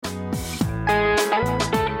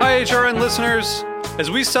HRN listeners.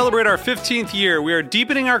 As we celebrate our 15th year, we are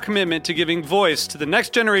deepening our commitment to giving voice to the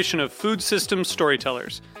next generation of food systems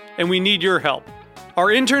storytellers, and we need your help. Our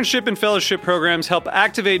internship and fellowship programs help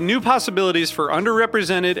activate new possibilities for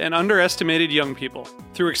underrepresented and underestimated young people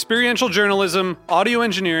through experiential journalism, audio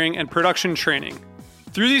engineering, and production training.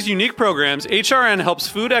 Through these unique programs, HRN helps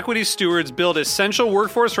food equity stewards build essential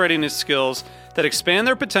workforce readiness skills that expand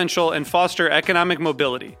their potential and foster economic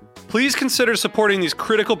mobility. Please consider supporting these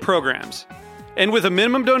critical programs. And with a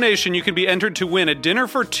minimum donation, you can be entered to win a dinner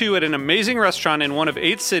for two at an amazing restaurant in one of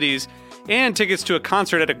 8 cities and tickets to a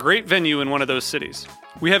concert at a great venue in one of those cities.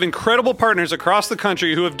 We have incredible partners across the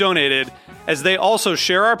country who have donated, as they also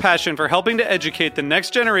share our passion for helping to educate the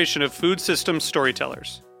next generation of food systems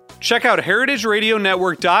storytellers. Check out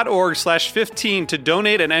heritageradionetwork.org/15 to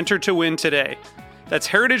donate and enter to win today. That's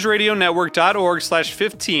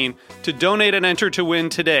heritageradionetwork.org/15 to donate and enter to win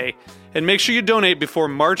today. And make sure you donate before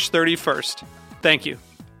March 31st. Thank you.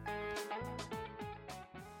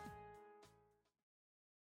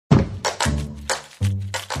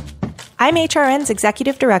 I'm HRN's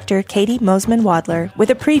Executive Director, Katie Mosman-Wadler, with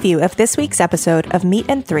a preview of this week's episode of Meat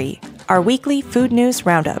and Three, our weekly food news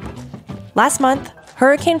roundup. Last month,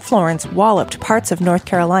 Hurricane Florence walloped parts of North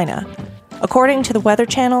Carolina. According to the Weather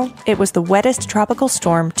Channel, it was the wettest tropical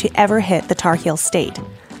storm to ever hit the Tar Heel state.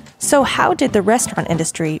 So how did the restaurant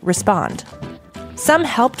industry respond? Some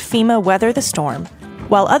helped FEMA weather the storm,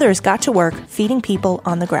 while others got to work feeding people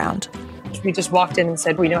on the ground. We just walked in and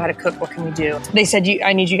said, we know how to cook, what can we do? They said,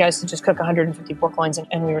 I need you guys to just cook 150 pork loins.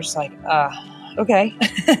 And we were just like, okay.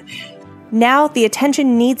 Now the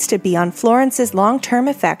attention needs to be on Florence's long-term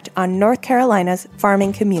effect on North Carolina's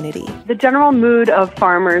farming community. The general mood of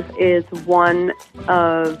farmers is one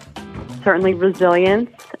of certainly resilience,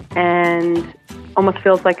 and almost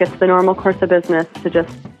feels like it's the normal course of business to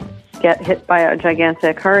just get hit by a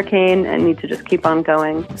gigantic hurricane and need to just keep on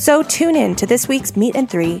going. So tune in to this week's Meat and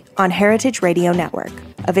Three on Heritage Radio Network,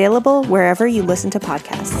 available wherever you listen to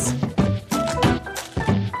podcasts.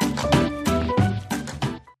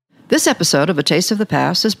 This episode of A Taste of the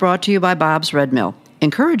Past is brought to you by Bob's Red Mill,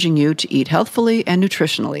 encouraging you to eat healthfully and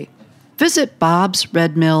nutritionally. Visit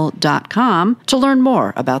bobsredmill.com to learn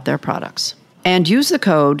more about their products. And use the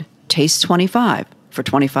code TASTE25 for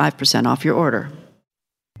 25% off your order.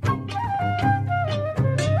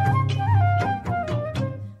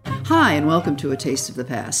 Hi, and welcome to A Taste of the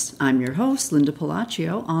Past. I'm your host, Linda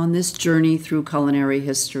Palacio, on this journey through culinary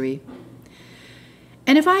history.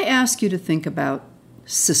 And if I ask you to think about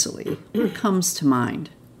Sicily, what comes to mind?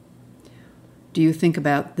 Do you think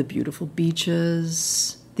about the beautiful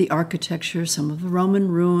beaches, the architecture, some of the Roman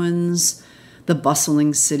ruins, the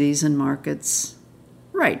bustling cities and markets?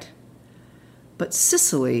 Right. But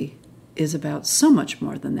Sicily is about so much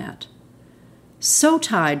more than that. So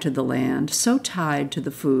tied to the land, so tied to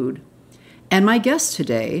the food. And my guest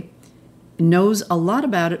today knows a lot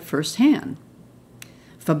about it firsthand.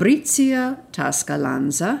 Fabrizia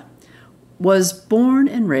Tascalanza was born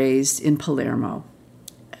and raised in Palermo.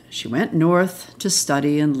 She went north to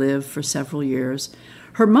study and live for several years.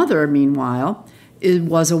 Her mother, meanwhile,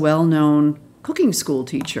 was a well-known cooking school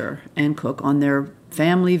teacher and cook on their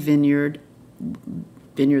family vineyard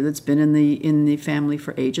that's been in the family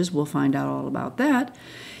for ages. We'll find out all about that.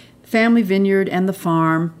 Family vineyard and the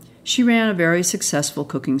farm. She ran a very successful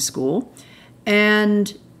cooking school.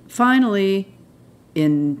 And finally,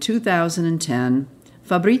 in 2010,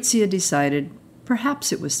 Fabrizia decided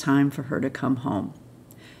perhaps it was time for her to come home.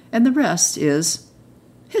 And the rest is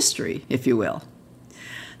history, if you will.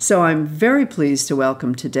 So I'm very pleased to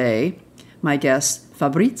welcome today my guest,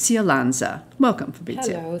 Fabrizia Lanza. Welcome,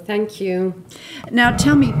 Fabrizia. Hello, thank you. Now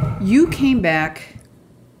tell me, you came back,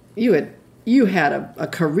 you had a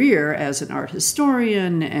career as an art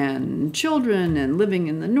historian and children and living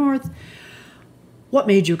in the North. What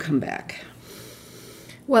made you come back?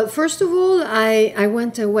 Well, first of all, I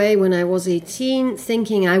went away when I was 18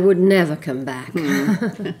 thinking I would never come back.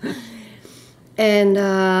 And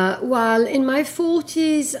while in my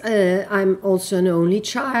 40s, I'm also an only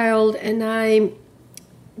child, and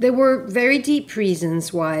there were very deep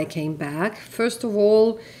reasons why I came back. First of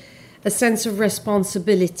all, a sense of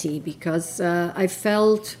responsibility, because I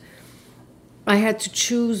felt I had to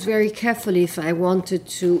choose very carefully if I wanted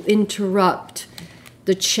to interrupt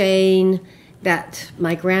the chain that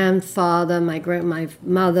my grandfather, my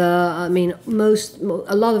mother,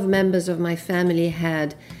 a lot of members of my family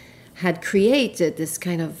had created, this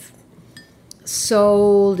kind of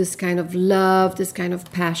soul, this kind of love, this kind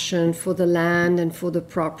of passion for the land and for the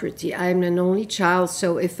property. I'm an only child,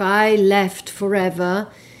 so if I left forever,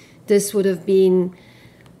 this would have been,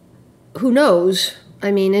 who knows,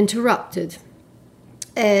 interrupted.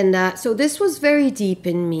 And so this was very deep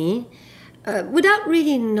in me, without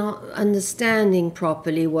really not understanding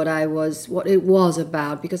properly what it was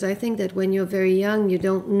about, because I think that when you're very young, you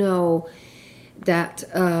don't know that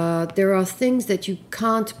there are things that you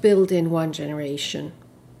can't build in one generation.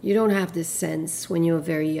 You don't have this sense when you're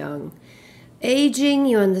very young. Aging,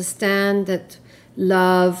 you understand that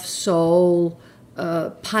love, soul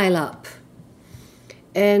pile up.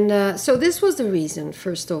 And so this was the reason,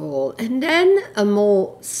 first of all. And then a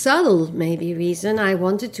more subtle, maybe, reason, I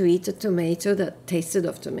wanted to eat a tomato that tasted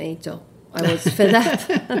of tomato. I was fed up.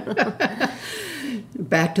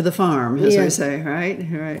 Back to the farm, as we say, right?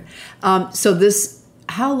 Right.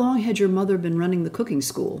 How long had your mother been running the cooking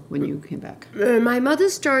school when you came back? My mother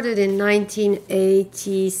started in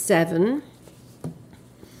 1987.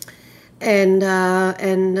 And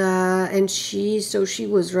she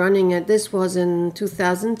was running it. This was in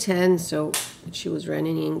 2010, so she was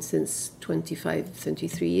running since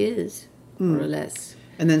 23 years, more or less.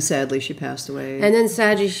 And then sadly she passed away.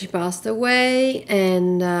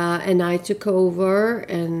 And I took over,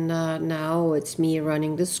 and now it's me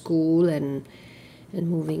running the school and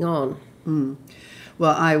moving on.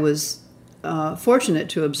 Well, I was fortunate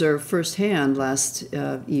to observe firsthand last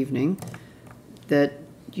evening that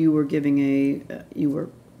you were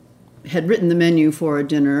had written the menu for a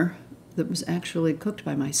dinner that was actually cooked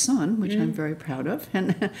by my son, which I'm very proud of,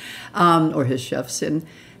 and or his chefs, and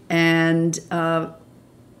a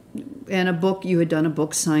book. You had done a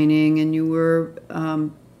book signing, and you were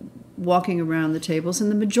walking around the tables, and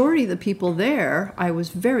the majority of the people there, I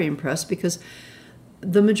was very impressed, because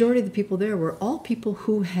the majority of the people there were all people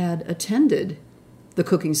who had attended the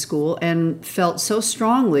cooking school and felt so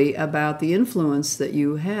strongly about the influence that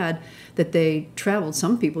you had that they traveled.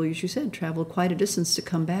 Some people, as you said, traveled quite a distance to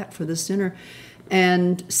come back for this dinner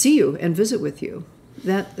and see you and visit with you.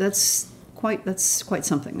 That's quite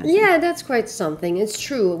something. I think. Yeah, that's quite something. It's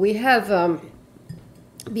true. We have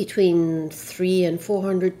between 300 and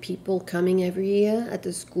 400 people coming every year at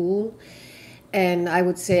the school. And I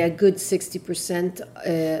would say a good 60%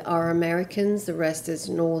 are Americans. The rest is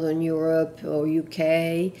Northern Europe or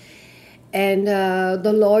UK. And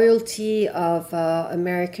the loyalty of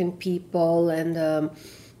American people and the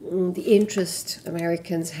interest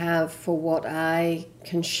Americans have for what I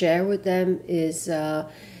can share with them is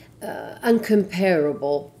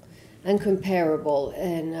uncomparable.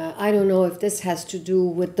 And I don't know if this has to do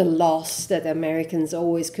with the loss that Americans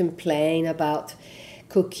always complain about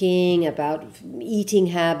cooking, about eating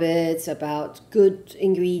habits, about good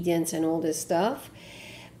ingredients and all this stuff,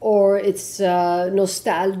 or it's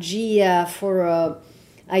nostalgia for a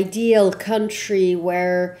ideal country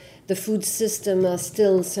where the food system is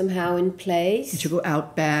still somehow in place. But you go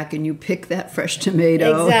out back and you pick that fresh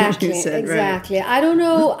tomato. Exactly. Right. I don't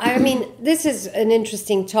know. I mean, this is an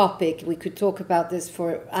interesting topic. We could talk about this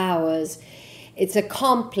for hours. It's a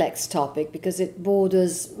complex topic because it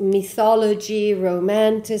borders mythology,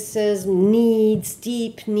 romanticism,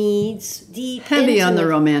 deep heavy on the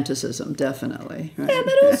romanticism, definitely. Right? Yeah,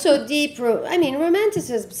 but also deep.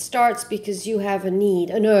 Romanticism starts because you have a need,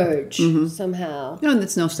 an urge somehow. No, and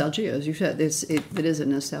it's nostalgia, as you said. It is a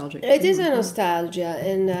nostalgia. It is a nostalgia,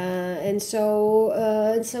 and so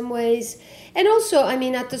in some ways, and also,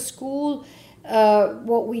 at the school.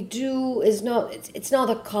 What we do is it's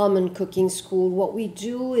not a common cooking school. What we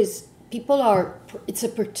do is it's a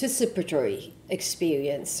participatory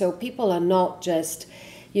experience. So people are not just,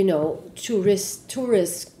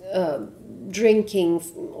 tourists drinking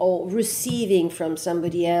or receiving from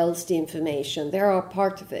somebody else the information. They are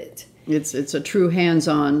part of it. It's a true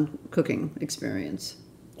hands-on cooking experience.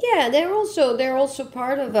 Yeah, they're also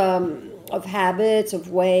part of habits,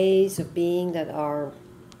 of ways of being that are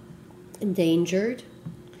endangered,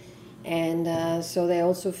 and so they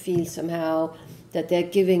also feel somehow that they're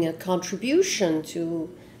giving a contribution to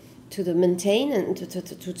the maintenance,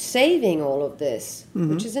 to saving all of this,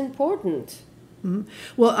 which is important.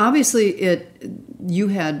 Well, obviously, you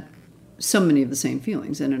had so many of the same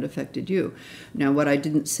feelings, and it affected you. Now, what I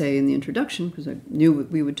didn't say in the introduction, because I knew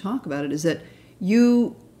we would talk about it, is that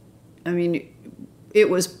it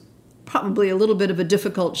was probably a little bit of a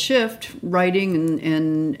difficult shift, writing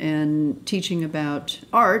and teaching about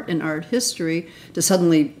art and art history, to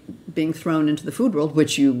suddenly being thrown into the food world,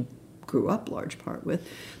 which you grew up large part with.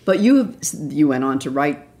 But you went on to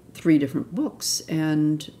write 3 different books,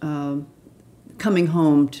 and Coming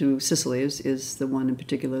Home to Sicily is the one in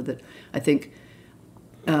particular that I think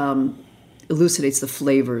elucidates the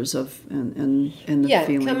flavors of and the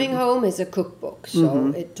feeling. Coming Home is a cookbook, so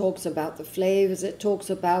it talks about the flavors. It talks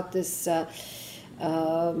about this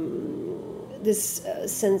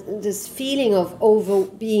this feeling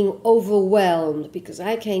of being overwhelmed, because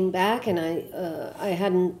I came back and I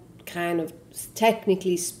hadn't kind of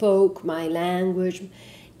technically spoke my language,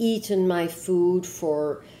 eaten my food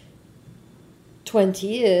for 20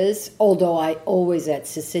 years, although I always ate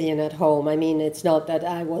Sicilian at home. I mean, it's not that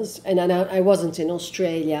I wasn't in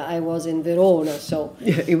Australia, I was in Verona, so...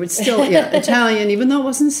 Yeah, it was still Italian, even though it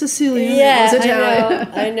wasn't Sicilian, yeah, it was Italian.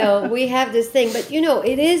 I know, we have this thing, but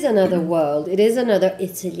it is another world, it is another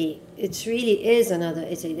Italy. It really is another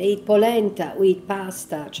Italy. They eat polenta, we eat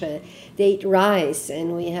pasta, they eat rice,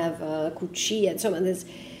 and we have cucci, and so on.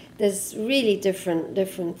 There's really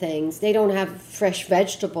different things. They don't have fresh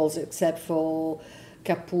vegetables except for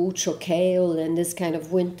cappuccio, kale, and this kind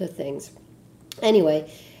of winter things. Anyway,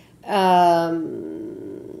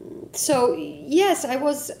 so yes, I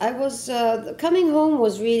was coming home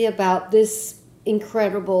was really about this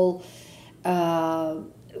incredible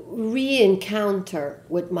re-encounter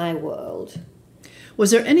with my world.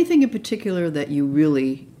 Was there anything in particular that you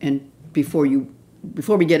really, and before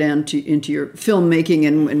we get into your filmmaking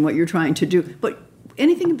and what you're trying to do, but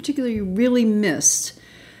anything in particular you really missed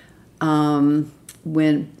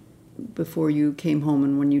before you came home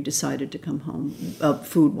and when you decided to come home,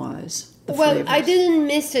 food-wise? Well, flavors? I didn't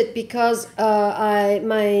miss it because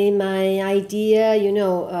my idea,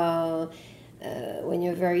 when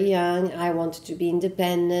you're very young, I wanted to be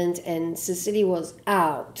independent, and Sicily was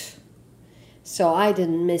out. So I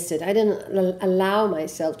didn't miss it. I didn't allow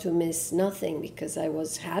myself to miss nothing because I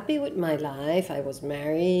was happy with my life. I was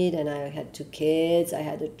married and I had 2 kids. I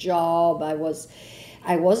had a job. I was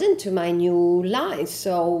into my new life.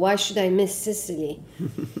 So why should I miss Sicily?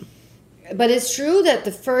 But it's true that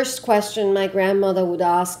the first question my grandmother would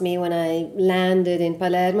ask me when I landed in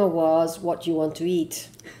Palermo was, "What do you want to eat?"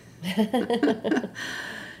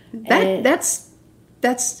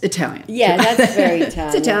 That's Italian. Yeah, that's very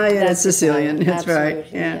Italian. It's Italian. It's Sicilian. Italian. That's right.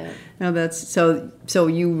 Absolutely, Yeah. No, that's so.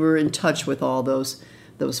 You were in touch with all those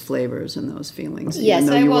flavors and those feelings. Yes, even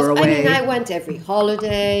though I you was. were away. I mean, I went every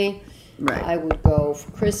holiday. Right. I would go for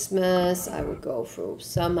Christmas. I would go for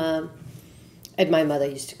summer. And my mother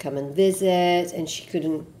used to come and visit, and she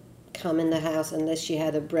couldn't come in the house unless she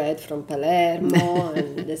had a bread from Palermo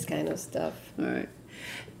and this kind of stuff. All right.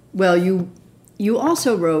 Well, you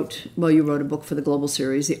also wrote a book for the Global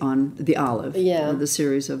series on the Olive, the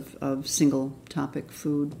series of single topic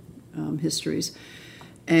food histories.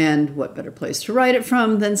 And what better place to write it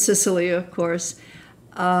from than Sicily, of course.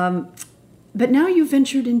 But now you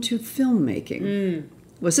ventured into filmmaking.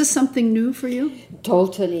 Was this something new for you?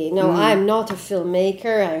 Totally. No, I'm not a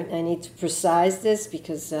filmmaker. I need to precise this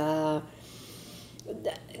because...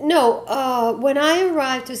 when I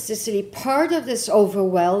arrived to Sicily, part of this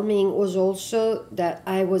overwhelming was also that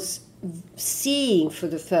I was seeing for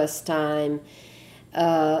the first time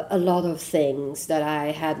a lot of things that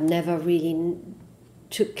I had never really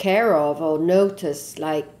took care of or noticed,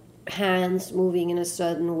 like hands moving in a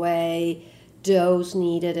certain way, doughs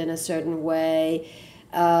kneaded in a certain way,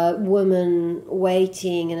 women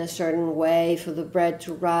waiting in a certain way for the bread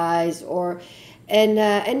to rise,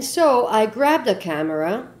 and so I grabbed a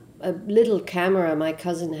camera, a little camera my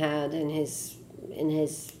cousin had in his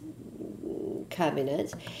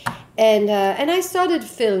cabinet, and I started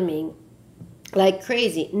filming like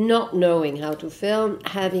crazy, not knowing how to film,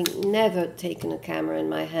 having never taken a camera in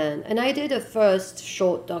my hand. And I did a first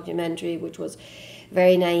short documentary, which was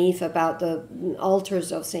very naive, about the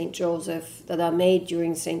altars of St. Joseph that are made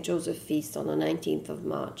during St. Joseph feast on the 19th of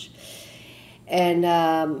March. And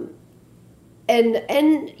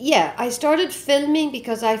I started filming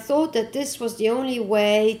because I thought that this was the only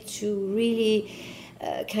way to really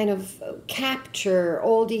kind of capture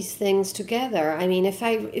all these things together. I mean, if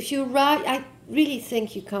you write, I really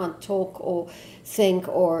think you can't talk or think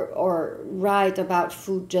or write about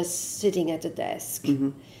food just sitting at a desk.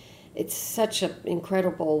 Mm-hmm. It's such an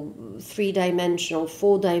incredible 3-dimensional,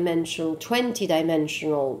 4-dimensional,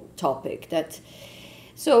 20-dimensional topic that...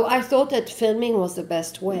 So I thought that filming was the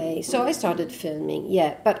best way. So I started filming,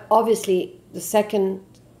 But obviously the second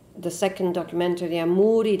documentary,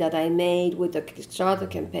 Amuri, that I made with the Kickstarter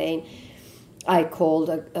campaign, I called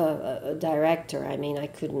a director. I mean, I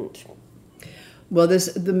couldn't... Well,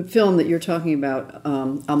 the film that you're talking about,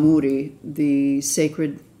 Amuri, the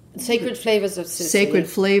Sacred Flavors of Sicily. Sacred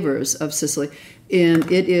Flavors of Sicily.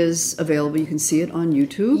 And it is available. You can see it on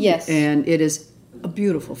YouTube. Yes. And it is a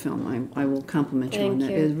beautiful film. I will compliment you on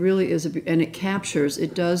that. It really is, and it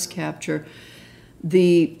does capture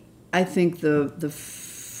the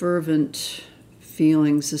fervent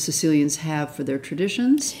feelings the Sicilians have for their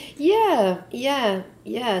traditions. Yeah.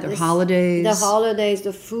 Their holidays. The holidays,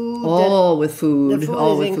 the food. All with food. The food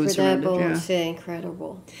all is with food surrounded. incredible. Yeah.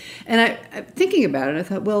 Incredible. And I thinking about it, I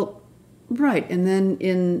thought, well, right. And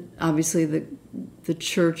then obviously the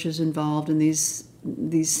church is involved in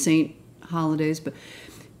these saint holidays, but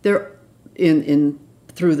they're in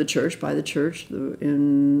through the church, by the church.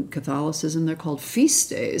 In Catholicism, they're called feast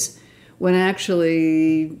days, when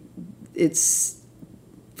actually it's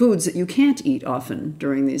foods that you can't eat often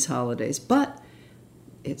during these holidays, but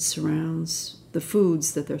it surrounds the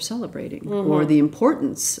foods that they're celebrating, or the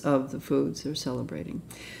importance of the foods they're celebrating.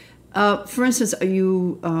 For instance,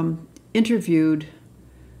 you interviewed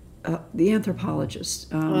the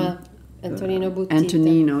anthropologist, Antonino Buttita.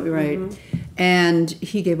 Antonino, right. And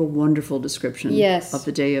he gave a wonderful description Yes. of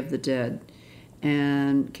the Day of the Dead.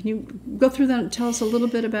 And can you go through that and tell us a little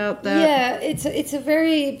bit about that? Yeah, it's a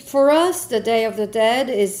very, for us, the Day of the Dead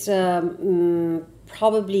is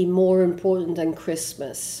probably more important than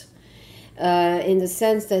Christmas, in the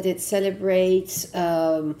sense that it celebrates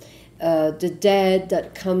the dead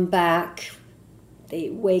that come back.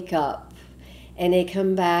 They wake up and they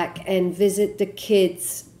come back and visit the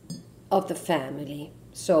kids of the family.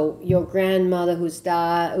 So your grandmother who's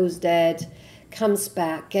dead comes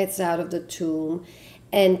back, gets out of the tomb,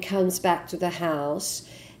 and comes back to the house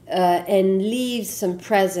and leaves some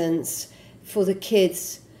presents for the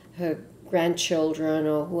kids, her grandchildren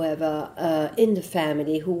or whoever in the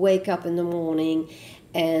family, who wake up in the morning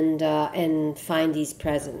and find these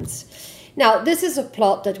presents. Now, this is a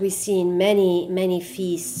plot that we see in many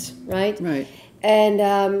feasts, right? Right.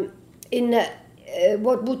 And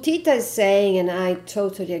what Buttita is saying, and I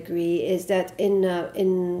totally agree, is that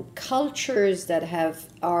in cultures that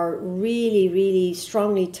are really, really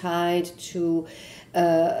strongly tied to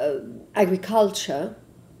agriculture,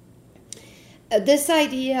 this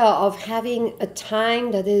idea of having a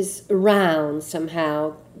time that is round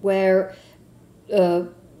somehow, where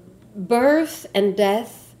birth and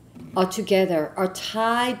death are together, are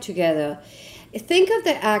tied together. Think of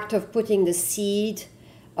the act of putting the seed,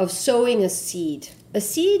 of sowing a seed. A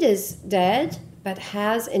seed is dead, but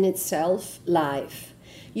has in itself life.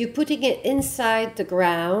 You're putting it inside the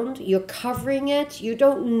ground, you're covering it, you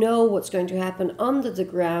don't know what's going to happen under the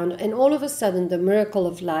ground, and all of a sudden the miracle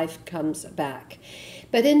of life comes back.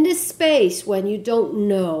 But in this space, when you don't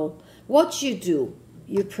know, what you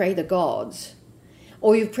pray the gods,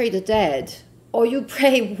 or you pray the dead, or you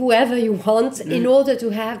pray whoever you want in order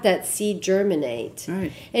to have that seed germinate.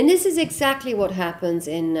 Right. And this is exactly what happens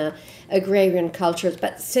in agrarian cultures.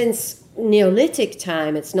 But since Neolithic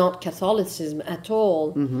time, it's not Catholicism at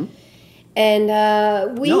all. Mm-hmm. And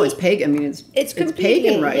no, it's pagan. I mean, it's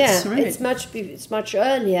pagan rites. Yeah, right. it's much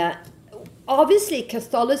earlier. Obviously,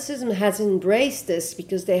 Catholicism has embraced this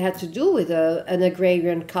because they had to do with an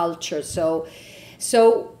agrarian culture. So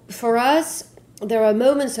for us, there are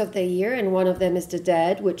moments of the year, and one of them is the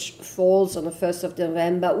Dead, which falls on the 1st of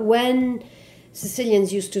November, when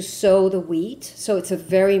Sicilians used to sow the wheat. So it's a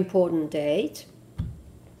very important date.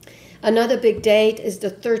 Another big date is the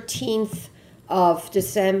 13th of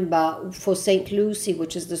December for St. Lucy,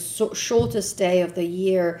 which is the shortest day of the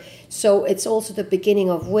year. So it's also the beginning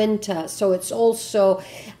of winter. So it's also,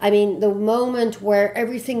 the moment where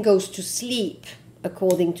everything goes to sleep,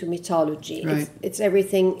 according to mythology. Right. It's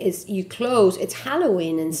everything is, you close, it's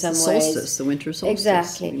Halloween in some ways. Solstice, the winter solstice.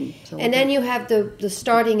 Exactly. And then you have the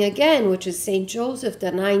starting again, which is St. Joseph,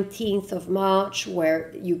 the 19th of March,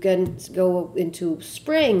 where you can go into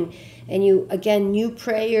spring, and you, again, new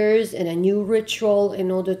prayers and a new ritual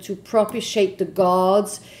in order to propitiate the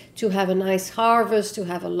gods, to have a nice harvest, to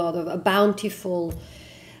have a bountiful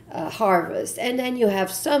harvest. And then you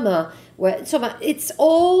have summer, it's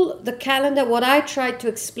all the calendar. What I tried to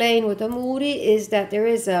explain with Amuri is that there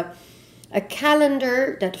is a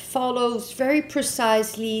calendar that follows very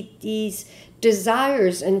precisely these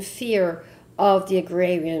desires and fear of the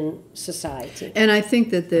agrarian society. And I think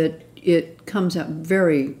that it comes out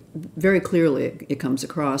very, very clearly. It comes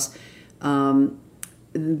across the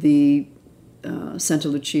Santa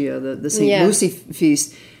Lucia, the St. Lucy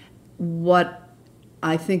feast. What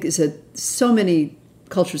I think is that so many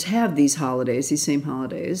cultures have these holidays, these same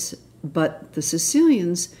holidays, but the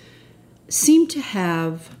Sicilians seem to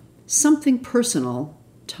have something personal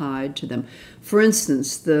tied to them. For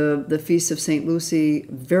instance, the Feast of St. Lucy,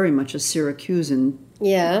 very much a Syracusan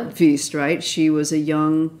feast, right? She was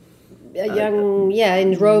in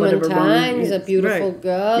Roman times, a beautiful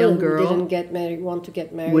girl, young girl, who didn't want to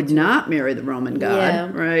get married. Would not marry the Roman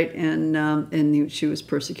god, right? And she was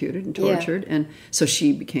persecuted and tortured, and so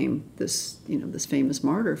she became this famous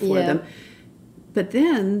martyr for them. But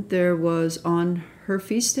then there was on her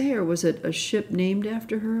feast day, or was it a ship named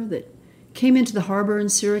after her that came into the harbor in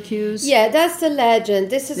Syracuse? Yeah, that's the legend.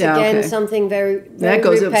 This is again something very, very that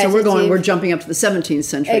goes repetitive. So we're jumping up to the 17th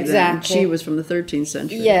century. Exactly. Then. She was from the 13th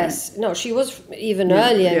century. Yes, right? No, she was even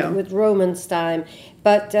earlier with Romans time.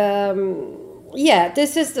 But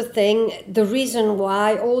this is the thing. The reason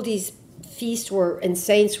why all these feasts and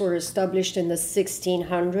saints were established in the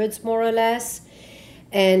 1600s, more or less,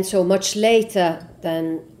 and so much later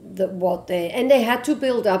than they had to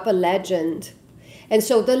build up a legend. And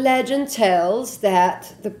so the legend tells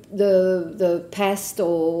that the pest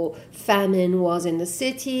or famine was in the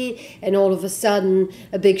city, and all of a sudden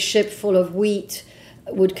a big ship full of wheat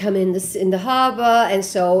would come in the harbor, and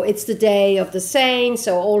so it's the day of the saints.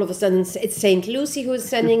 So all of a sudden it's Saint Lucy who is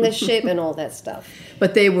sending the ship and all that stuff.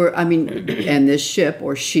 But they were, and this ship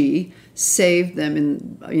or she saved them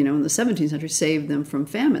in the 17th century, saved them from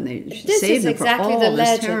famine. They saved them from all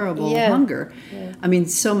this terrible hunger. Yeah.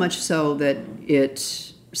 So much so that it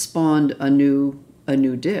spawned a new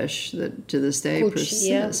dish that to this day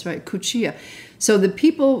persists, right? Cuccia. So the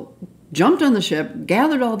people jumped on the ship,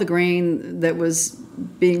 gathered all the grain that was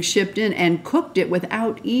being shipped in, and cooked it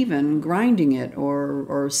without even grinding it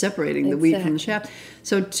or separating the wheat from the chaff.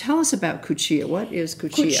 So tell us about cuccia. What is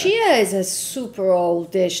cuccia? Cuccia is a super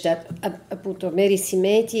old dish that appunto Mary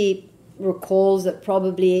Simeti recalls that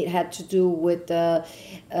probably it had to do with I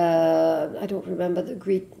don't remember the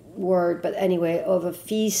Greek word, but anyway, of a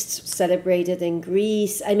feast celebrated in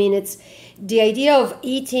Greece. It's the idea of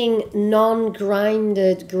eating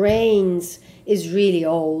non-grinded grains is really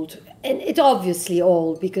old. And it's obviously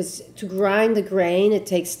old because to grind the grain, it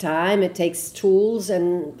takes time, it takes tools,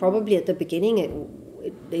 and probably at the beginning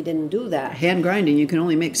they didn't do that. Hand grinding, you can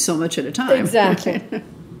only make so much at a time. Exactly.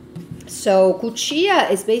 So cuccia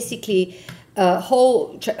is basically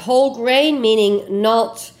whole grain, meaning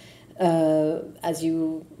not as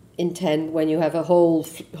you intend when you have a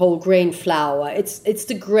whole grain flour. It's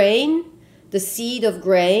the grain, the seed of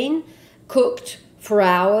grain, cooked for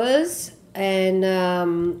hours, and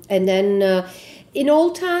then in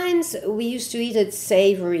old times we used to eat it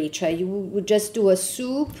savory. You would just do a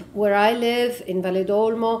soup. Where I live in Valle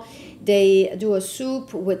d'Olmo, they do a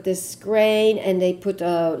soup with this grain, and they put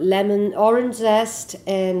a lemon, orange zest,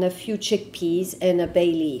 and a few chickpeas and a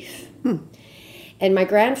bay leaf. And my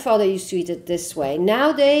grandfather used to eat it this way.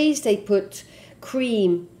 Nowadays, they put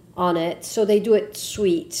cream on it, so they do it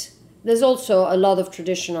sweet. There's also a lot of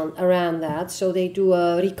tradition around that. So they do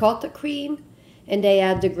a ricotta cream, and they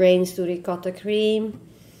add the grains to ricotta cream.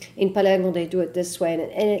 In Palermo, they do it this way,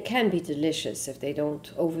 and it can be delicious if they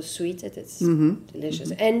don't oversweet it. It's delicious.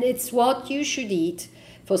 Mm-hmm. And it's what you should eat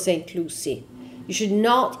for St. Lucy. You should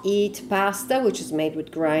not eat pasta, which is made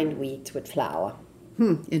with ground wheat, with flour.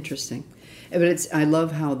 Interesting. But I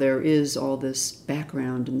love how there is all this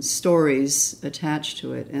background and stories attached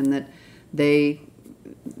to it, and that they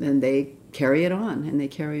carry it on, and they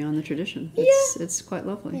carry on the tradition. It's quite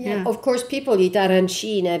lovely. Yeah. Of course, people eat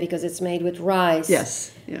arancine because it's made with rice.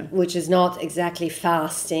 Yes. Yeah. Which is not exactly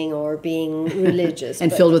fasting or being religious.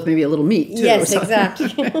 And filled with maybe a little meat, too. Yes,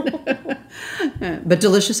 exactly. But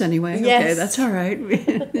delicious anyway. Yes. Okay, that's all right.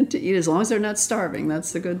 To eat as long as they're not starving.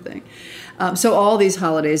 That's the good thing. So all these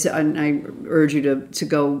holidays, I urge you to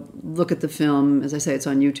go look at the film. As I say, it's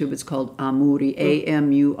on YouTube. It's called Amuri,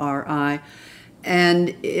 Amuri.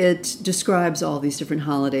 And it describes all these different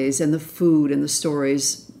holidays and the food and the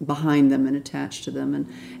stories behind them and attached to them,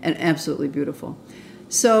 and absolutely beautiful.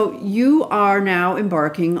 So you are now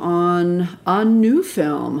embarking on a new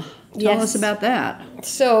film. Tell us about that.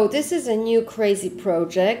 So this is a new crazy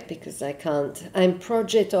project because I'm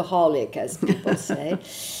projectaholic, as people say.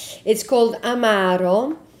 It's called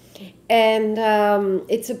Amaro. And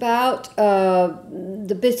it's about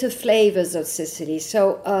the bitter flavors of Sicily.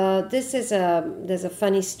 So there's a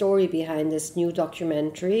funny story behind this new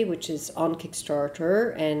documentary, which is on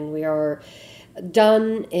Kickstarter, and we are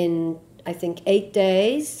done in, I think, 8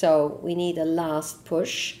 days. So we need a last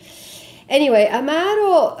push. Anyway,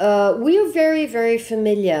 Amaro, we are very, very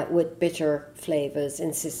familiar with bitter flavors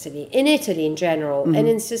in Sicily, in Italy in general, and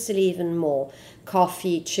in Sicily even more.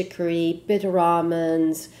 Coffee, chicory, bitter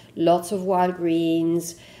almonds, lots of wild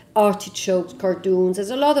greens, artichokes, cardoons. There's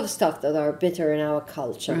a lot of stuff that are bitter in our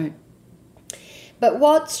culture. Right. But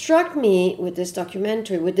what struck me with this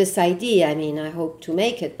documentary, with this idea, I hope to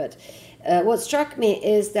make it, but what struck me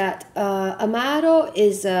is that Amaro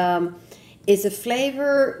is a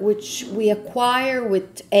flavor which we acquire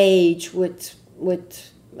with age, with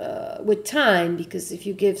time, because if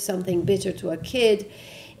you give something bitter to a kid,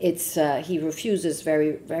 he refuses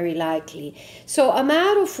very, very likely. So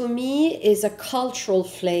amaro for me is a cultural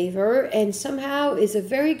flavor and somehow is a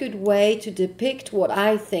very good way to depict what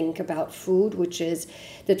I think about food, which is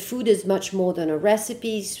that food is much more than a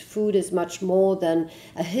recipe, food is much more than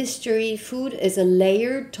a history, food is a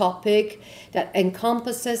layered topic that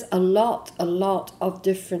encompasses a lot of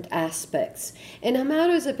different aspects. And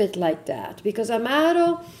amaro is a bit like that, because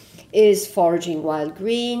amaro is foraging wild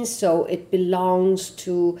greens, so it belongs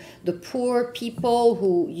to the poor people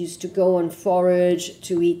who used to go and forage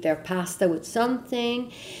to eat their pasta with something.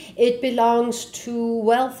 It belongs to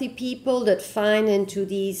wealthy people that find into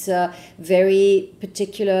these very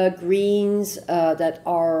particular greens that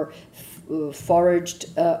are foraged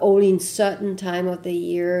only in certain time of the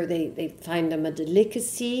year. They find them a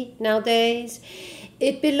delicacy nowadays.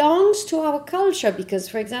 It belongs to our culture because,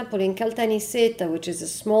 for example, in Caltanissetta, which is a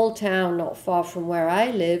small town not far from where I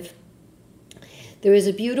live, there is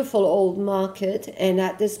a beautiful old market, and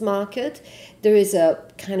at this market there is a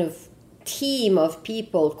kind of team of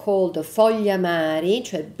people called the fogli amari,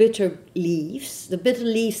 cioè bitter leaves, the bitter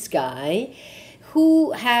leaves guy,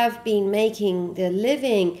 who have been making their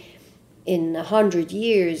living in 100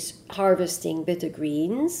 years harvesting bitter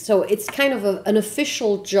greens. So it's kind of an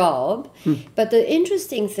official job. But the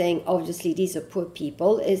interesting thing, obviously these are poor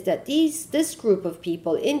people, is that this group of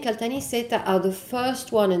people in Caltanissetta are the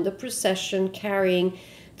first one in the procession carrying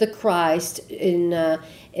the Christ in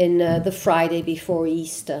the Friday before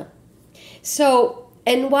Easter. So,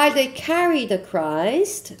 and while they carry the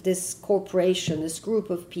Christ, this corporation, this group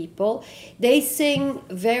of people, they sing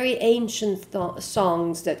very ancient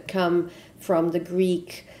songs that come from the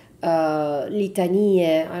Greek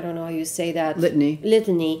litanie. I don't know how you say that. Litany.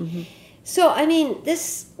 Mm-hmm. So, I mean,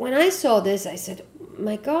 when I saw this, I said,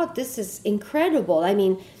 my God, this is incredible. I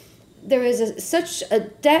mean, there is such a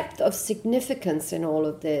depth of significance in all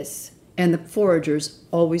of this. And the foragers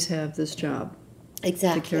always have this job.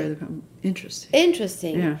 Exactly. To carry the interesting.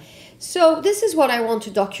 Interesting. Yeah. So this is what I want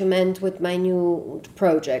to document with my new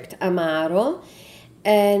project, Amaro,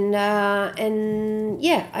 and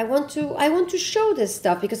yeah, I want to show this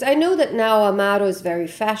stuff because I know that now Amaro is very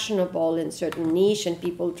fashionable in certain niche and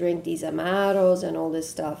people drink these Amaros and all this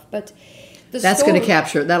stuff, but that'll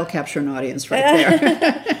capture an audience right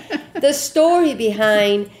there. The story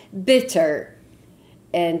behind bitter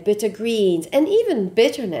and bitter greens, and even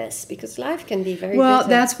bitterness, because life can be very bitter.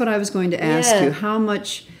 That's what I was going to ask you. How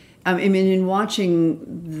much, I mean, in watching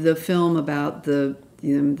the film about the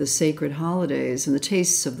sacred holidays and the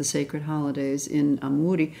tastes of the sacred holidays in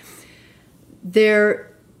Amuri,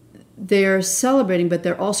 they're celebrating, but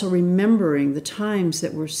they're also remembering the times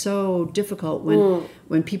that were so difficult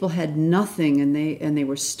when people had nothing and they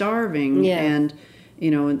were starving and.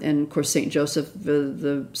 And of course, Saint Joseph,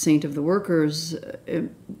 the saint of the workers,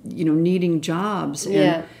 needing jobs.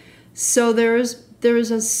 And so there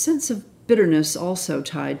is a sense of bitterness also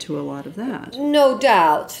tied to a lot of that. No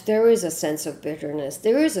doubt, there is a sense of bitterness.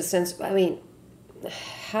 There is a sense. I mean,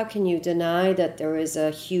 how can you deny that there is a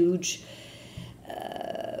huge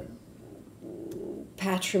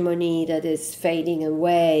patrimony that is fading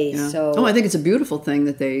away? Yeah. So I think it's a beautiful thing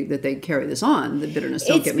that they carry this on. The bitterness.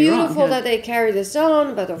 Don't get me wrong. It's beautiful that they carry this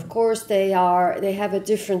on, but of course they have a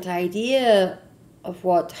different idea of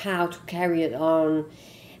how to carry it on.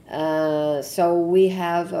 So we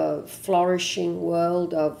have a flourishing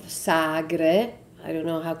world of sagre. I don't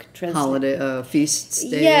know how to translate. Holiday feasts,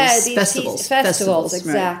 days, festivals,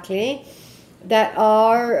 exactly. Right. That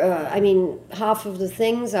are, half of the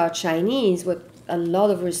things are Chinese with a lot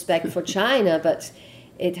of respect for China, but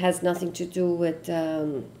it has nothing to do with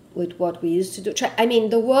what we used to do. I mean,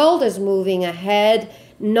 the world is moving ahead,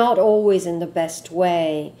 not always in the best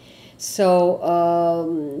way.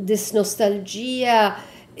 So this nostalgia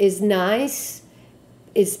is nice,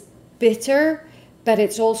 is bitter, but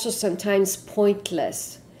it's also sometimes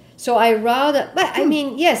pointless. So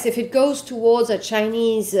yes, if it goes towards a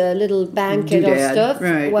Chinese little banquet of stuff,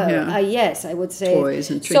 right, yes, I would say.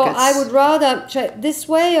 Toys and trinkets. So I would rather, this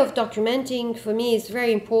way of documenting for me is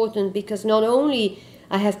very important because not only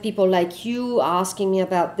I have people like you asking me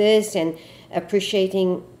about this and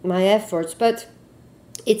appreciating my efforts, but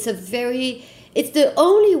it's the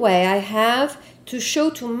only way I have to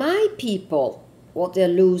show to my people what they're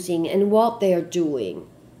losing and what they're doing.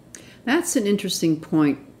 That's an interesting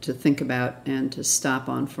point to think about and to stop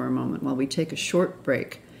on for a moment while we take a short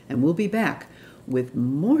break. And we'll be back with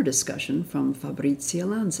more discussion from Fabrizia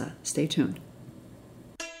Lanza. Stay tuned.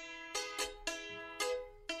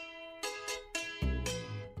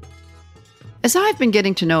 As I've been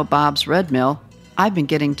getting to know Bob's Red Mill, I've been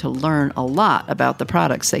getting to learn a lot about the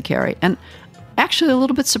products they carry. And actually a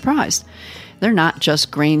little bit surprised. They're not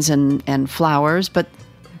just grains and flours, but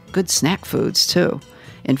good snack foods too.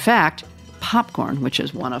 In fact, popcorn, which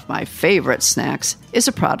is one of my favorite snacks, is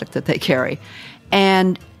a product that they carry.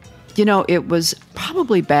 And, it was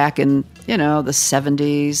probably back in, the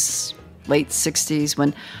 70s, late 60s,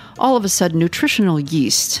 when all of a sudden nutritional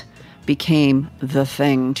yeast became the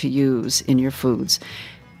thing to use in your foods.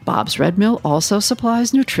 Bob's Red Mill also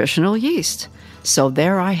supplies nutritional yeast. So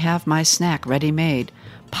there I have my snack ready-made.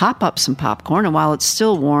 Pop up some popcorn, and while it's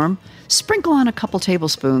still warm, sprinkle on a couple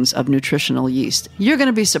tablespoons of nutritional yeast. You're going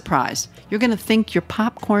to be surprised. You're going to think your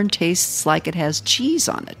popcorn tastes like it has cheese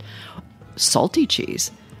on it. Salty cheese.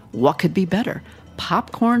 What could be better?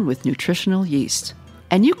 Popcorn with nutritional yeast.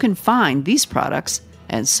 And you can find these products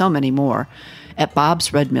and so many more at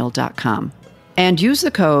bobsredmill.com. And use the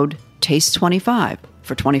code TASTE25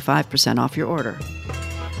 for 25% off your order.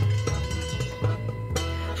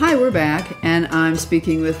 Hi, we're back, and I'm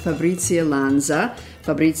speaking with Fabrizia Lanza.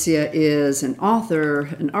 Fabrizia is an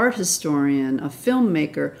author, an art historian, a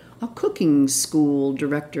filmmaker, a cooking school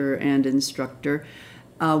director and instructor,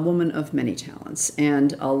 a woman of many talents,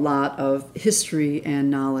 and a lot of history and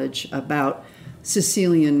knowledge about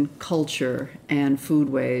Sicilian culture and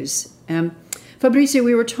foodways. Fabrizia,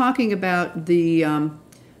 we were talking about the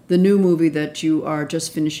new movie that you are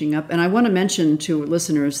just finishing up, and I want to mention to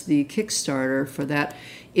listeners the Kickstarter for that.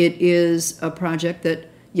 It is a project that,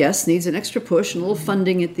 yes, needs an extra push and a little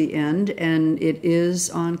funding at the end, and it is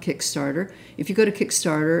on Kickstarter. If you go to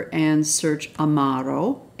Kickstarter and search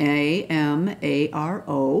Amaro,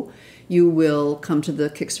 Amaro, you will come to the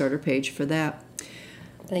Kickstarter page for that.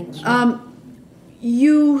 Thank you.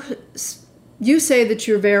 You say that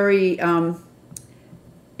you're very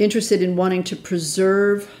interested in wanting to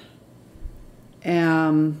preserve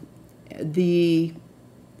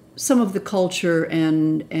some of the culture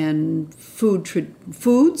and food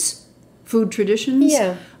traditions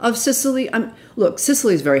of Sicily. Look,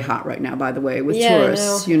 Sicily is very hot right now, by the way, with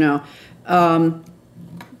tourists.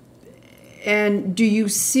 And do you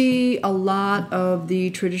see a lot of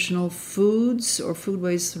the traditional foods or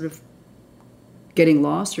foodways sort of getting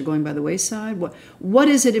lost or going by the wayside? What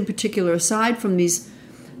is it in particular, aside from these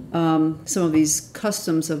some of these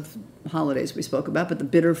customs of holidays we spoke about, but the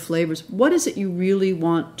bitter flavors, what is it you really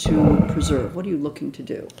want to preserve? What are you looking to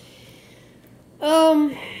do?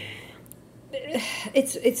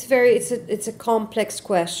 It's a complex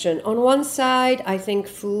question. On one side, I think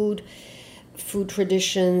food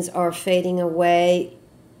traditions are fading away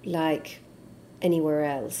like anywhere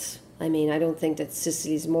else. I mean, I don't think that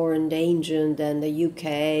Sicily is more endangered than the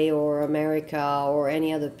UK or America or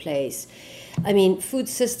any other place. I mean, food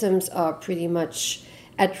systems are pretty much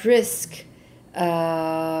at risk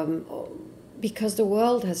because the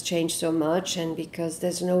world has changed so much, and because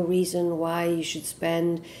there's no reason why you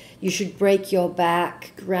should break your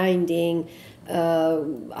back grinding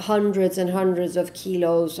hundreds and hundreds of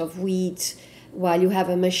kilos of wheat while you have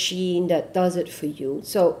a machine that does it for you.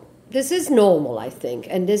 So this is normal, I think,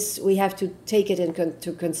 and this we have to take it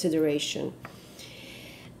into consideration.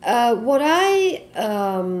 What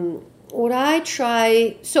I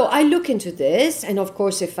try, so I look into this, and of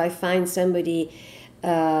course, if I find somebody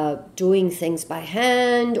doing things by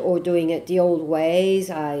hand or doing it the old ways,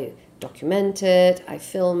 I document it, I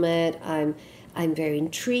film it. I'm very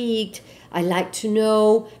intrigued. I like to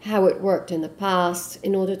know how it worked in the past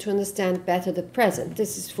in order to understand better the present.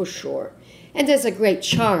 This is for sure. And there's a great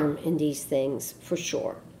charm in these things, for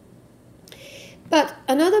sure. But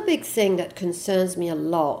another big thing that concerns me a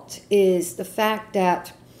lot is the fact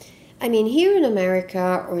that, I mean, here in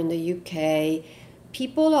America or in the UK,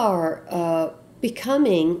 people are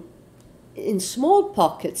becoming, in small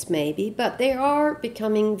pockets maybe, but they are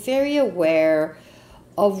becoming very aware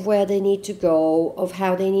of where they need to go, of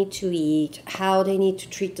how they need to eat, how they need to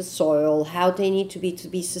treat the soil, how they need to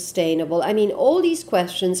be sustainable. I mean, all these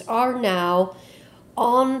questions are now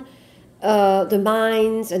on the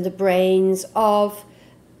minds and the brains of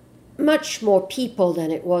much more people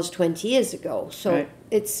than it was 20 years ago. So right.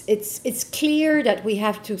 It's clear that we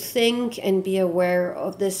have to think and be aware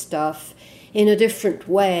of this stuff in a different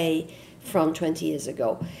way from 20 years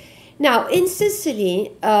ago. Now, in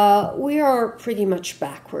Sicily, we are pretty much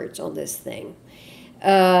backwards on this thing.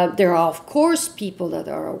 There are, of course, people that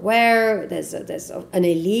are aware. There's an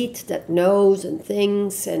elite that knows and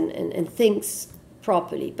thinks and thinks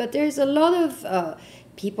properly. But there's a lot of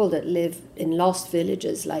people that live in lost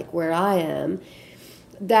villages, like where I am,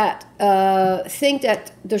 that think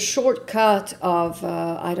that the shortcut of,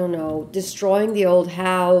 destroying the old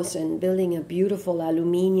house and building a beautiful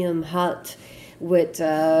aluminium hut with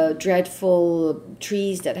dreadful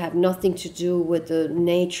trees that have nothing to do with the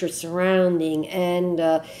nature surrounding,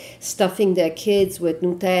 and stuffing their kids with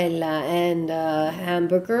Nutella and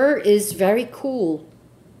hamburger is very cool.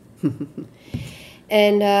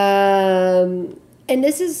 And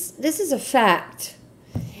this is a fact.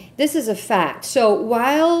 This is a fact. So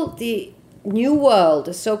while the New World,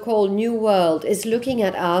 the so-called New World, is looking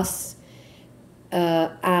at us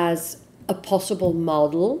as a possible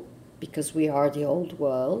model, because we are the Old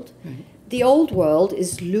World, the Old World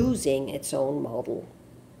is losing its own model.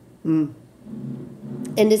 And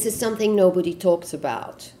this is something nobody talks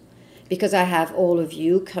about. Because I have all of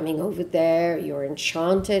you coming over there, you're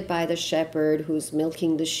enchanted by the shepherd who's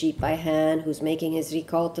milking the sheep by hand, who's making his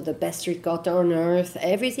ricotta, the best ricotta on earth,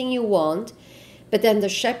 everything you want. But then the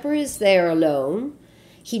shepherd is there alone.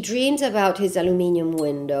 He dreams about his aluminium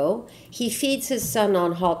window. He feeds his son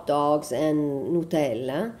on hot dogs and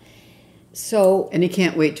Nutella. And he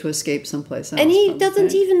can't wait to escape someplace else. And he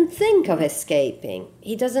doesn't even think of escaping.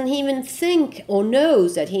 He doesn't even think or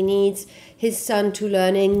knows that he needs his son to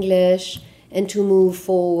learn English and to move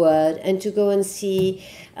forward and to go and see,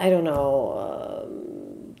 I don't know,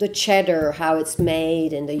 the cheddar, how it's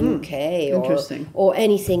made in the UK or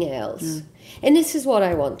anything else. And this is what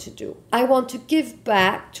I want to do. I want to give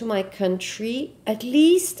back to my country at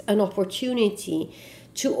least an opportunity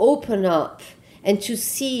to open up and to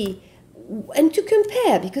see and to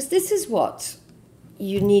compare, because this is what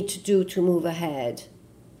you need to do to move ahead.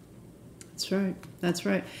 That's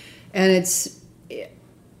right. And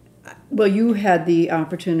you had the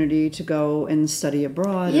opportunity to go and study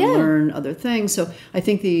abroad and learn other things. So I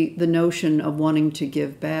think the notion of wanting to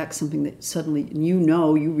give back, something that suddenly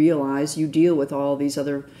you realize you deal with all these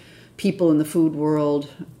other people in the food world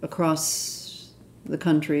across the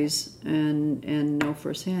countries and know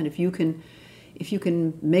firsthand. If you can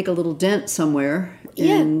make a little dent somewhere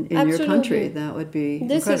in your country, that would be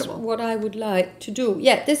incredible. This is what I would like to do.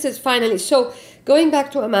 Yeah, this is finally. So going back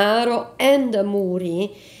to Amaro and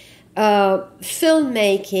Amuri,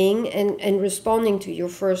 filmmaking and responding to your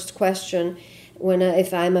first question,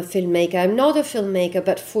 if I'm a filmmaker, I'm not a filmmaker,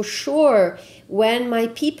 but for sure, when my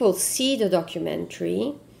people see the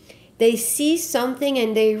documentary, they see something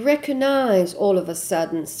and they recognize all of a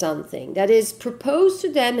sudden something that is proposed to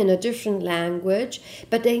them in a different language,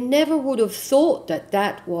 but they never would have thought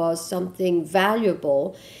that was something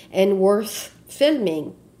valuable and worth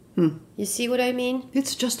filming. You see what I mean?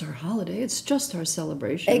 It's just our holiday. It's just our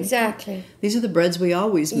celebration. Exactly. These are the breads we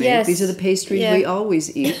always make. Yes. These are the pastries we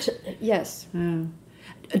always eat. Yes.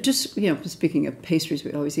 Just, speaking of pastries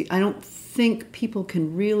we always eat, I don't think people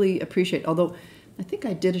can really appreciate, although I think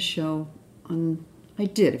I did a show on,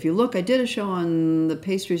 if you look, I did a show on the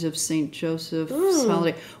pastries of St. Joseph's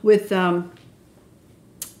holiday with, I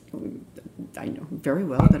know very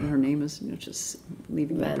well that her name is just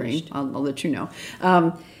leaving my brain. I'll let you know.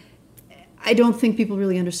 I don't think people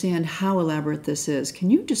really understand how elaborate this is. Can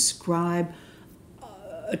you describe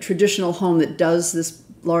a traditional home that does this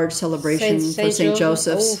large celebration for St.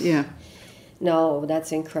 Joseph's? Oh. Yeah. No,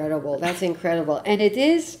 that's incredible. That's incredible. And it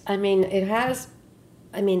is,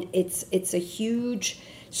 it's a huge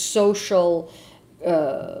social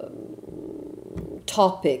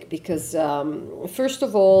topic because, first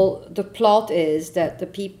of all, the plot is that the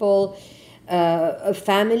people, a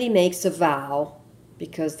family makes a vow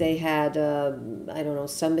because they had,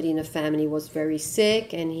 somebody in the family was very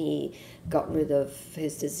sick and he got rid of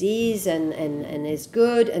his disease and is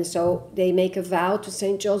good. And so they make a vow to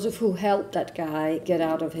St. Joseph, who helped that guy get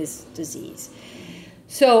out of his disease.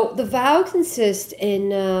 So the vow consists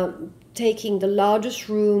in taking the largest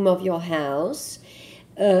room of your house,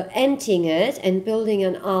 emptying it and building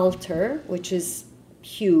an altar, which is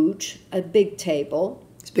huge, a big table.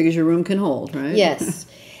 As big as your room can hold, right? Yes.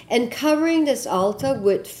 And covering this altar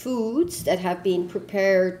with foods that have been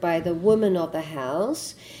prepared by the woman of the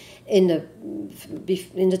house in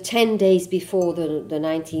the 10 days before the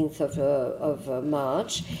 19th of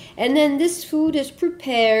March. And then this food is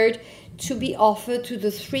prepared to be offered to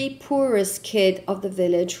the 3 poorest kids of the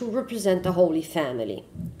village who represent the Holy Family.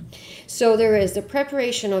 So there is the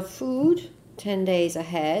preparation of food 10 days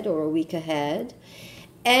ahead or a week ahead,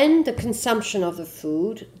 and the consumption of the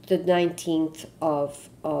food the 19th of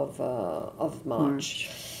March.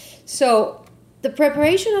 So the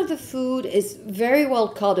preparation of the food is very well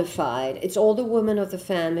codified. It's all the women of the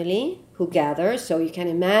family who gather. So you can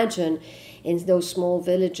imagine in those small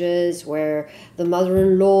villages where the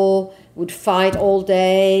mother-in-law would fight all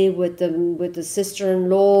day with the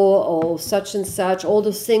sister-in-law or such and such, all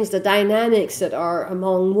those things, the dynamics that are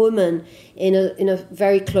among women in a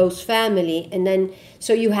very close family. And then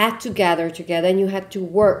so you had to gather together and you had to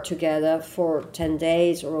work together for 10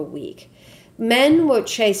 days or a week. Men were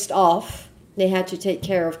chased off. They had to take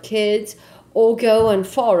care of kids or go and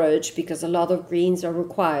forage because a lot of greens are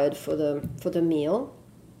required for the meal.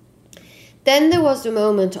 Then there was the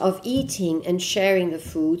moment of eating and sharing the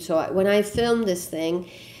food. So when I filmed this thing,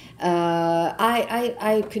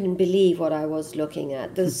 I couldn't believe what I was looking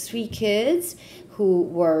at. Those 3 kids who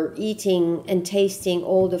were eating and tasting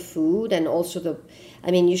all the food, and also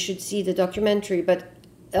you should see the documentary, but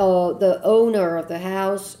the owner of the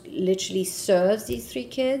house literally serves these 3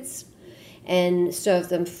 kids and serves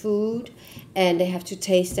them food, and they have to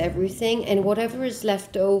taste everything, and whatever is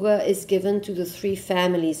left over is given to the 3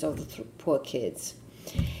 families of the poor kids.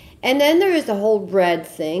 And then there is the whole bread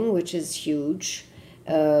thing, which is huge.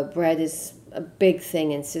 Bread is a big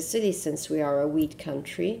thing in Sicily since we are a wheat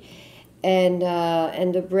country, and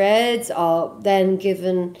the breads are then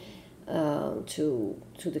given to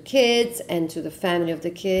the kids and to the family of the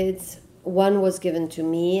kids. One was given to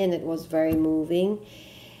me, and it was very moving.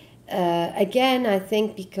 Again, I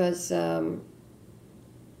think because I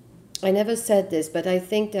never said this, but I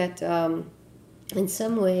think that in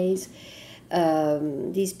some ways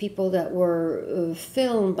these people that were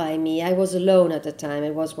filmed by me, I was alone at the time.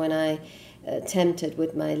 It was when I attempted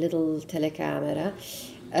with my little telecamera.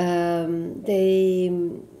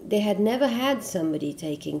 They had never had somebody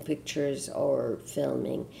taking pictures or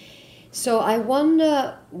filming. So I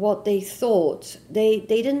wonder what they thought. They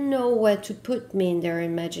didn't know where to put me in their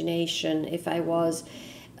imagination. If I was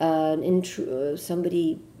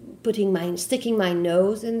somebody sticking my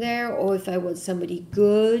nose in there, or if I was somebody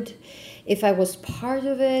good, if I was part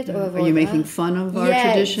of it. Or are you making fun of our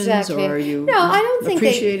traditions, exactly. or are you No, I don't think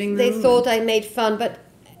appreciating they them? thought I made fun, but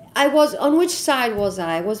I was, on which side was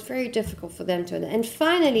I? It was very difficult for them to understand. And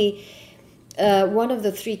finally, one of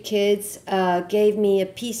the 3 kids gave me a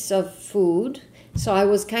piece of food, so I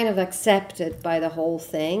was kind of accepted by the whole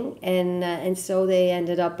thing, and so they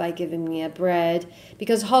ended up by giving me a bread,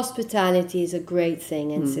 because hospitality is a great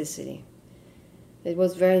thing in Sicily. It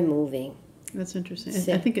was very moving. That's interesting.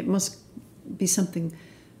 I think it must be something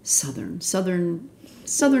southern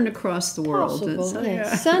across the world. Possible,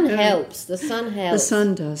 yeah. Sun helps. The sun helps. The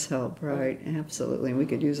sun does help, right? Absolutely. And we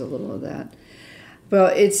could use a little of that. Well,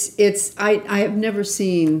 I have never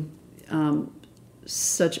seen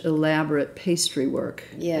such elaborate pastry work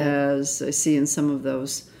as I see in some of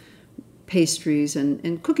those pastries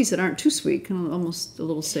and cookies that aren't too sweet, kind of almost a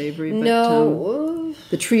little savory. But,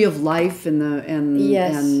 the tree of life and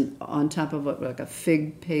on top of like a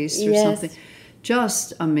fig paste or something,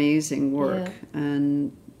 just amazing work,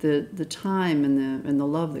 and the time and the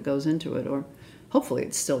love that goes into it, or hopefully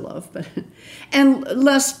it's still love, but and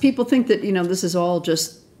lest people think that this is all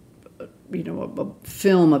just a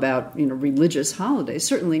film about religious holidays.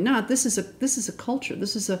 Certainly not. This is a culture.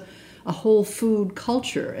 This is a whole food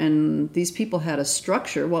culture, and these people had a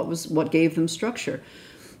structure. What gave them structure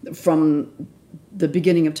from the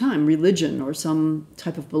beginning of time? Religion or some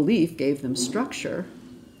type of belief gave them structure.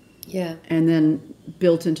 Yeah. And then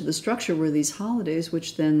built into the structure were these holidays,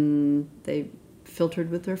 which then they filtered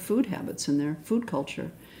with their food habits and their food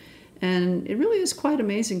culture. And it really is quite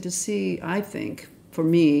amazing to see, I think, for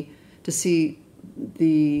me, to see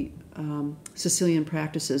the Sicilian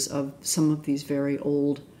practices of some of these very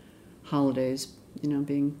old holidays,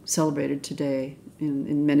 being celebrated today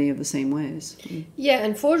in many of the same ways. Yeah,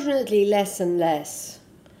 unfortunately, less and less,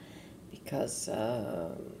 because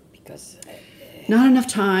not enough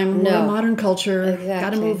time. No. Modern culture. Exactly. Got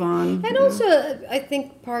to move on. And also, I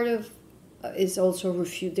think part of is also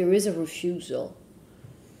there is a refusal.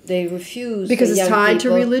 They refuse because it's tied to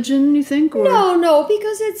religion. You think? Or? No,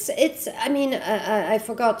 because it's. I mean, I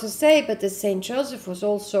forgot to say, but the Saint Joseph was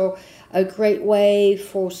also a great way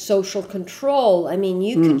for social control. I mean,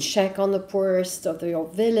 you could check on the poorest of your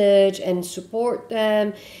village and support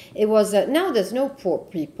them. It was now there's no poor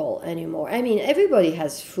people anymore. I mean, everybody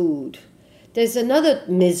has food. There's another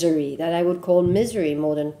misery that I would call misery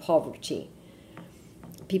more than poverty.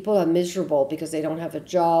 People are miserable because they don't have a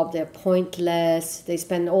job, they're pointless, they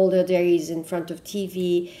spend all their days in front of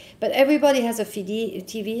TV. But everybody has a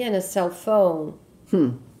TV and a cell phone.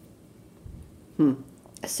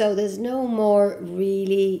 So there's no more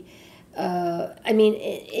really... I mean,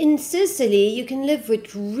 in Sicily, you can live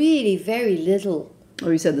with really very little. Oh,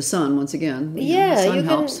 you said the sun, once again. The sun you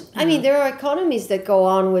helps. can... I mean, there are economies that go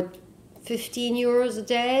on with 15 euros a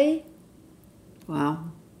day.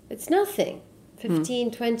 Wow. It's nothing.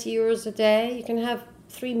 15, 20 euros a day. You can have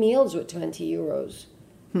 3 meals with 20 euros.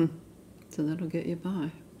 So that'll get you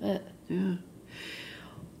by. Yeah.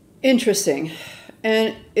 Interesting.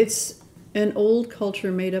 And it's an old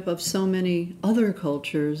culture made up of so many other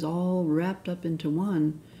cultures all wrapped up into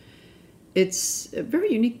one. It's a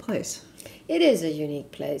very unique place. It is a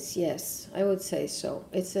unique place, yes, I would say so.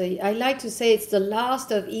 I like to say it's the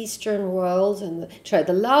last of Eastern worlds and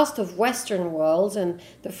the last of Western worlds and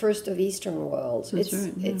the first of Eastern worlds.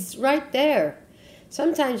 It's right there.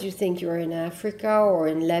 Sometimes you think you're in Africa or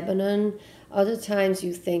in Lebanon. Other times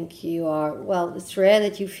you think you are, well, it's rare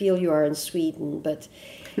that you feel you are in Sweden, but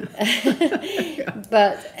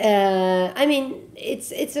I mean,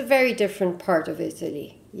 it's a very different part of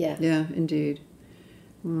Italy. Yeah. Yeah, indeed.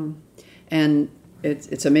 And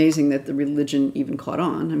it's amazing that the religion even caught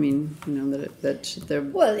on. I mean, that the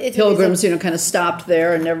pilgrims, kind of stopped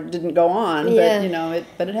there and never didn't go on. Yeah.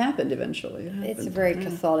 But it happened eventually. It's a very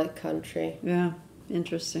Catholic country. Yeah,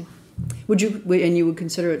 interesting. You would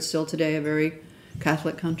consider it still today a very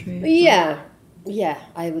Catholic country? Yeah,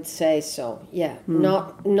 I would say so. Yeah,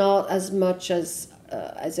 not as much as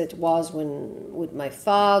it was with my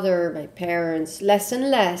father, my parents, less and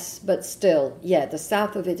less, but still, yeah, the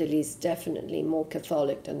south of Italy is definitely more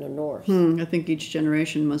Catholic than the north. I think each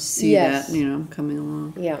generation must see that, coming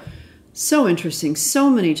along. Yeah. So interesting, so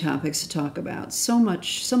many topics to talk about, so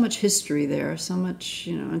much history there, so much,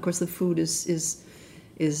 and of course the food is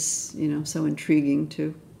so intriguing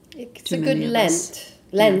to it's a good length.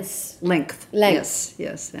 Yes,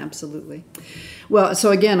 absolutely. Well,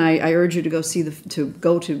 so again, I urge you to go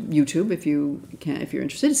go to YouTube if you can, if you're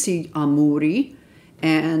interested, to see Amuri,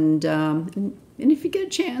 and if you get a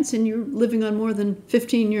chance and you're living on more than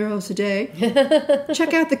 15 euros a day,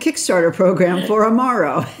 check out the Kickstarter program for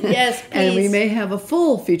Amaro. Yes, please. And we may have a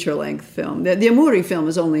full feature-length film. The Amuri film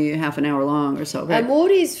is only half an hour long or so, right?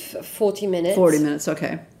 Amuri is 40 minutes. 40 minutes,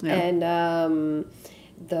 okay. Yeah. And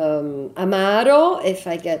the Amaro, if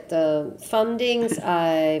I get the fundings,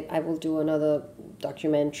 I will do another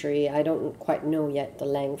documentary. I don't quite know yet the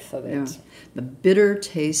length of it. Yeah. The Bitter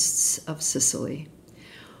Tastes of Sicily.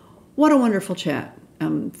 What a wonderful chat.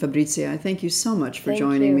 Fabrizia, I thank you so much for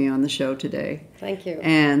joining me on the show today. Thank you.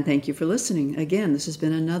 And thank you for listening. Again, this has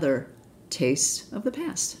been another Taste of the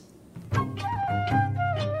Past.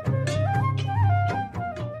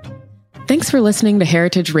 Thanks for listening to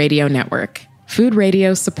Heritage Radio Network, food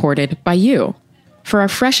radio supported by you. For our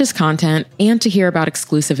freshest content and to hear about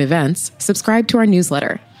exclusive events, subscribe to our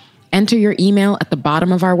newsletter. Enter your email at the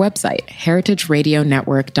bottom of our website,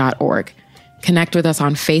 heritageradionetwork.org. Connect with us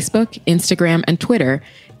on Facebook, Instagram, and Twitter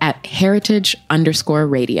at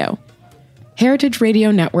heritage_radio. Heritage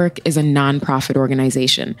Radio Network is a nonprofit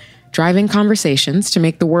organization driving conversations to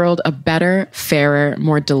make the world a better, fairer,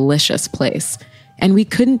 more delicious place. And we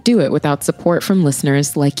couldn't do it without support from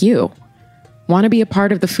listeners like you. Want to be a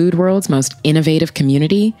part of the food world's most innovative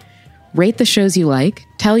community? Rate the shows you like,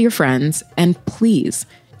 tell your friends, and please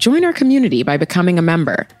join our community by becoming a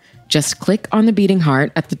member. Just click on the beating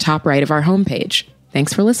heart at the top right of our homepage.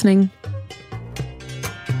 Thanks for listening.